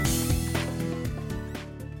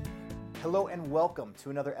Hello and welcome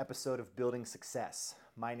to another episode of Building Success.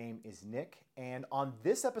 My name is Nick, and on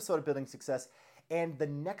this episode of Building Success and the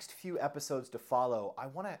next few episodes to follow, I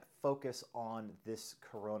want to focus on this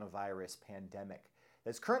coronavirus pandemic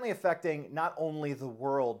that's currently affecting not only the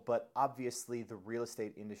world, but obviously the real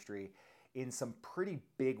estate industry in some pretty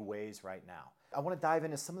big ways right now. I want to dive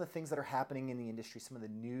into some of the things that are happening in the industry, some of the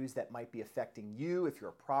news that might be affecting you if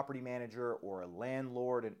you're a property manager or a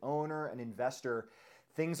landlord, an owner, an investor.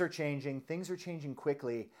 Things are changing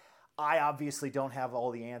quickly. I obviously don't have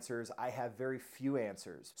all the answers. I have very few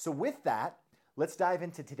answers. So with that, let's dive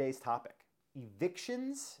into today's topic.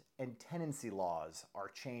 Evictions and tenancy laws are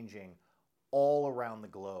changing all around the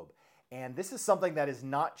globe. And this is something that is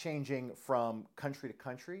not changing from country to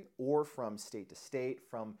country or from state to state,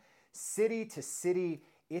 from city to city.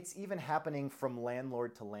 It's even happening from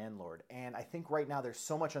landlord to landlord. And I think right now there's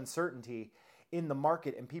so much uncertainty in the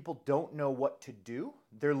market and people don't know what to do.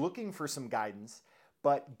 They're looking for some guidance,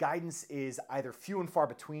 but guidance is either few and far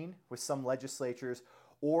between with some legislatures,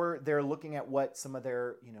 or they're looking at what some of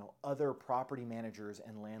their, other property managers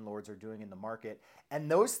and landlords are doing in the market. And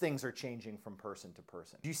those things are changing from person to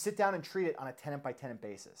person. Do you sit down and treat it on a tenant by tenant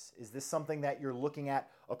basis? Is this something that you're looking at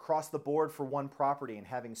across the board for one property and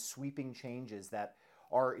having sweeping changes that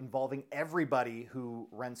are involving everybody who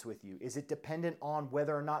rents with you? Is it dependent on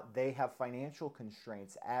whether or not they have financial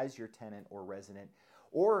constraints as your tenant or resident?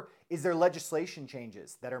 Or is there legislation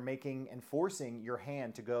changes that are forcing your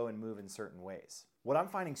hand to go and move in certain ways? What I'm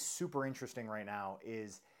finding super interesting right now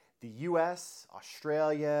is the US,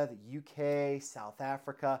 Australia, the UK, South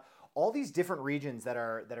Africa, all these different regions that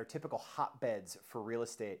are typical hotbeds for real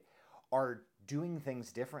estate are doing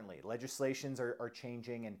things differently. Legislations are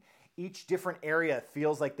changing, and each different area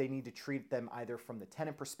feels like they need to treat them either from the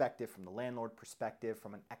tenant perspective, from the landlord perspective,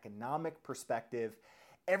 from an economic perspective.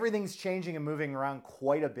 Everything's changing and moving around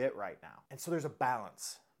quite a bit right now. And so there's a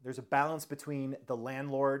balance. There's a balance between the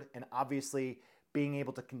landlord and obviously being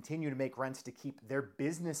able to continue to make rents to keep their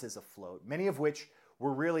businesses afloat, many of which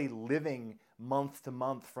were really living month to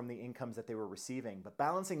month from the incomes that they were receiving. But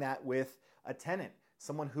balancing that with a tenant,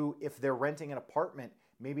 someone who, if they're renting an apartment,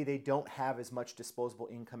 maybe they don't have as much disposable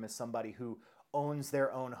income as somebody who owns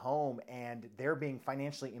their own home and they're being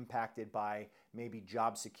financially impacted by maybe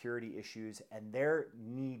job security issues, and their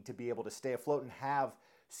need to be able to stay afloat and have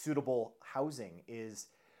suitable housing is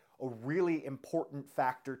a really important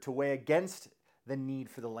factor to weigh against the need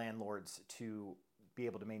for the landlords to be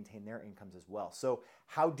able to maintain their incomes as well. So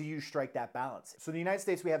how do you strike that balance? So in the United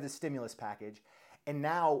States, we have this stimulus package, and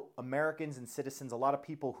now Americans and citizens, a lot of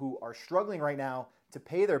people who are struggling right now to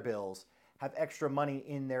pay their bills, have extra money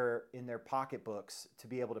in their pocketbooks to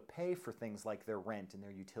be able to pay for things like their rent and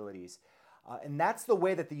their utilities. And that's the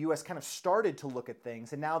way that the U.S. kind of started to look at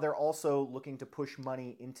things. And now they're also looking to push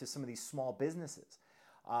money into some of these small businesses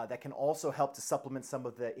that can also help to supplement some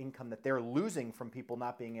of the income that they're losing from people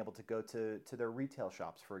not being able to go to their retail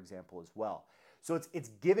shops, for example, as well. So it's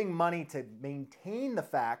giving money to maintain the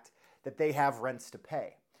fact that they have rents to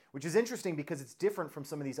pay, which is interesting because it's different from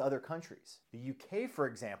some of these other countries. The UK, for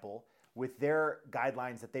example, with their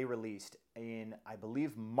guidelines that they released in, I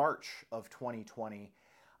believe, March of 2020,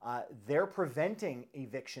 they're preventing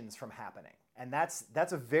evictions from happening. And that's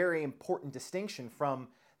a very important distinction from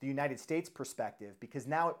the United States perspective, because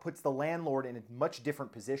now it puts the landlord in a much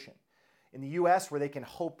different position. In the US, where they can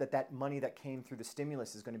hope that that money that came through the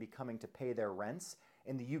stimulus is going to be coming to pay their rents,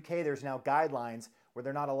 in the UK, there's now guidelines where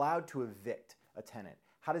they're not allowed to evict a tenant.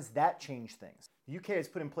 How does that change things? The UK has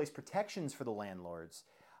put in place protections for the landlords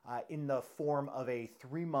in the form of a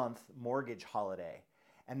 3-month mortgage holiday.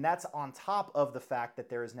 And that's on top of the fact that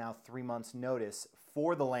there is now 3 months notice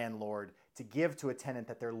for the landlord to give to a tenant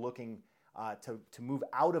that they're looking to move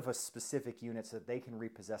out of a specific unit so that they can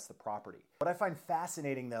repossess the property. What I find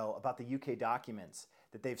fascinating, though, about the UK documents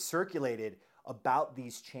that they've circulated about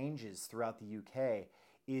these changes throughout the UK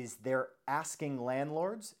is they're asking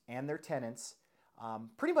landlords and their tenants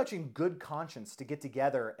pretty much in good conscience to get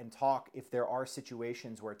together and talk if there are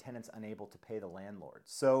situations where a tenant's unable to pay the landlord.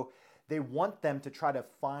 So they want them to try to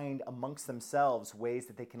find amongst themselves ways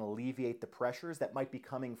that they can alleviate the pressures that might be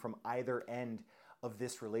coming from either end of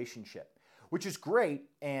this relationship, which is great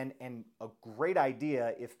and a great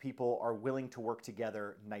idea if people are willing to work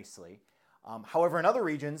together nicely. However, in other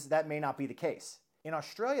regions, that may not be the case. In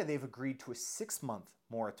Australia, they've agreed to a 6-month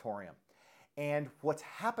moratorium. And what's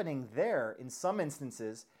happening there, in some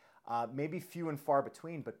instances, maybe few and far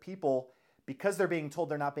between, but people, because they're being told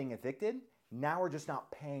they're not being evicted, now are just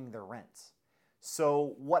not paying their rents.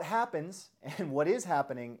 So what happens, and what is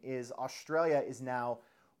happening, is Australia is now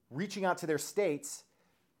reaching out to their states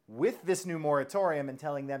with this new moratorium and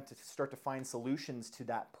telling them to start to find solutions to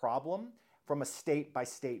that problem from a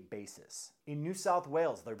state-by-state basis. In New South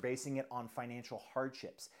Wales, they're basing it on financial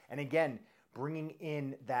hardships. And again, bringing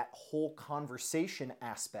in that whole conversation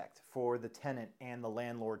aspect for the tenant and the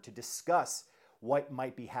landlord to discuss what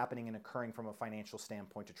might be happening and occurring from a financial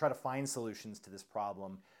standpoint to try to find solutions to this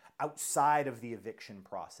problem outside of the eviction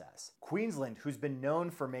process. Queensland, who's been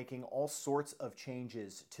known for making all sorts of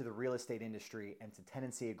changes to the real estate industry and to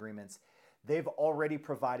tenancy agreements, they've already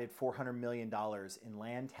provided $400 million in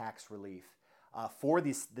land tax relief for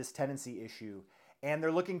this tenancy issue. And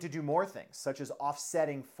they're looking to do more things, such as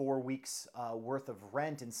offsetting 4 weeks worth of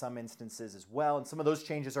rent in some instances as well. And some of those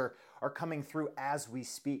changes are coming through as we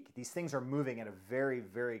speak. These things are moving at a very,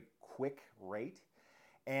 very quick rate.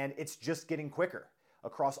 And it's just getting quicker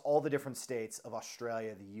across all the different states of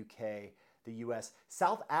Australia, the UK, the US.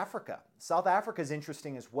 South Africa. South Africa is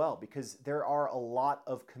interesting as well because there are a lot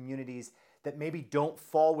of communities that maybe don't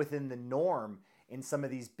fall within the norm in some of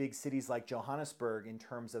these big cities like Johannesburg in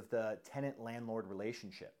terms of the tenant-landlord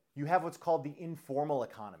relationship. You have what's called the informal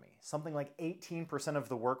economy, something like 18% of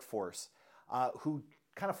the workforce who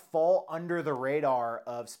kind of fall under the radar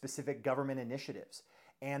of specific government initiatives.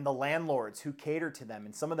 And the landlords who cater to them,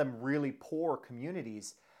 and some of them really poor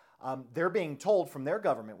communities, they're being told from their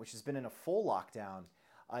government, which has been in a full lockdown,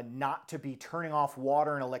 not to be turning off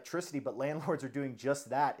water and electricity, but landlords are doing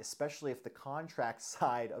just that, especially if the contract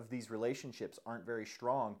side of these relationships aren't very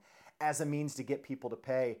strong, as a means to get people to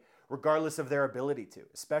pay, regardless of their ability to,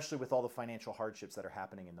 especially with all the financial hardships that are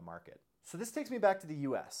happening in the market. So this takes me back to the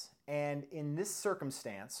US, and in this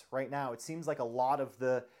circumstance, right now, it seems like a lot of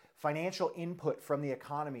the financial input from the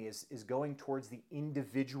economy is going towards the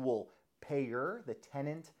individual payer, the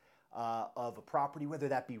tenant of a property, whether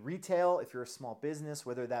that be retail, if you're a small business,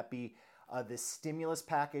 whether that be the stimulus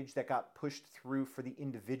package that got pushed through for the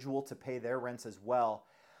individual to pay their rents as well.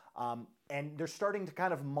 And they're starting to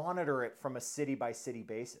kind of monitor it from a city-by-city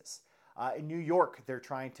basis. In New York, they're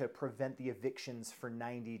trying to prevent the evictions for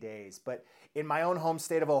 90 days. But in my own home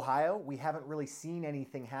state of Ohio, we haven't really seen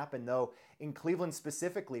anything happen, though in Cleveland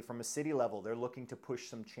specifically, from a city level, they're looking to push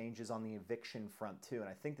some changes on the eviction front too. And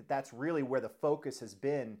I think that that's really where the focus has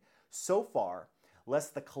been so far, less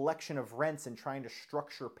the collection of rents and trying to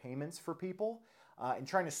structure payments for people and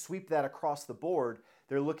trying to sweep that across the board.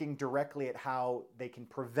 They're looking directly at how they can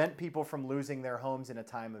prevent people from losing their homes in a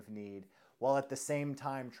time of need, while at the same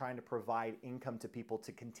time trying to provide income to people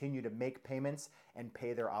to continue to make payments and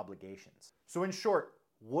pay their obligations. So in short,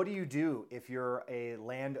 what do you do if you're a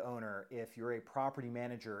landowner, if you're a property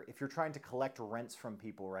manager, if you're trying to collect rents from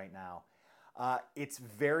people right now? It's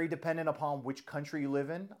very dependent upon which country you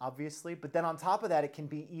live in, obviously, but then on top of that, it can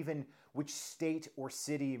be even which state or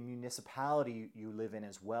city and municipality you live in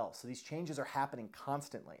as well. So these changes are happening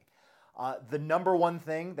constantly. The number one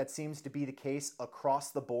thing that seems to be the case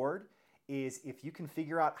across the board is if you can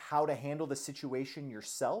figure out how to handle the situation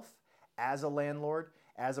yourself as a landlord,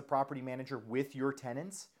 as a property manager with your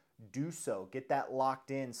tenants, do so. Get that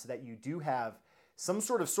locked in so that you do have some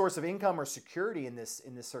sort of source of income or security in this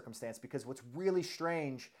circumstance, because what's really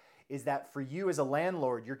strange is that for you as a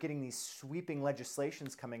landlord, you're getting these sweeping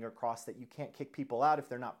legislations coming across that you can't kick people out if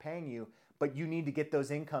they're not paying you, but you need to get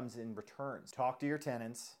those incomes in returns. Talk to your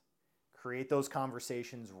tenants, create those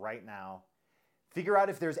conversations right now. Figure out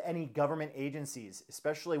if there's any government agencies,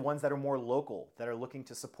 especially ones that are more local, that are looking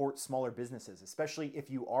to support smaller businesses, especially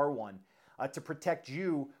if you are one, to protect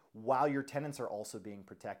you while your tenants are also being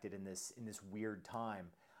protected in this weird time.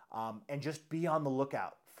 And just be on the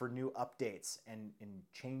lookout for new updates and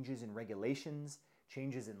changes in regulations,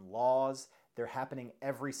 changes in laws. They're happening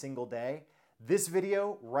every single day. This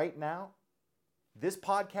video right now, this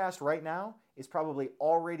podcast right now is probably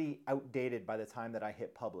already outdated by the time that I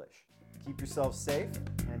hit publish. Keep yourselves safe,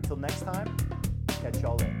 and until next time, catch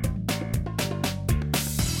y'all later.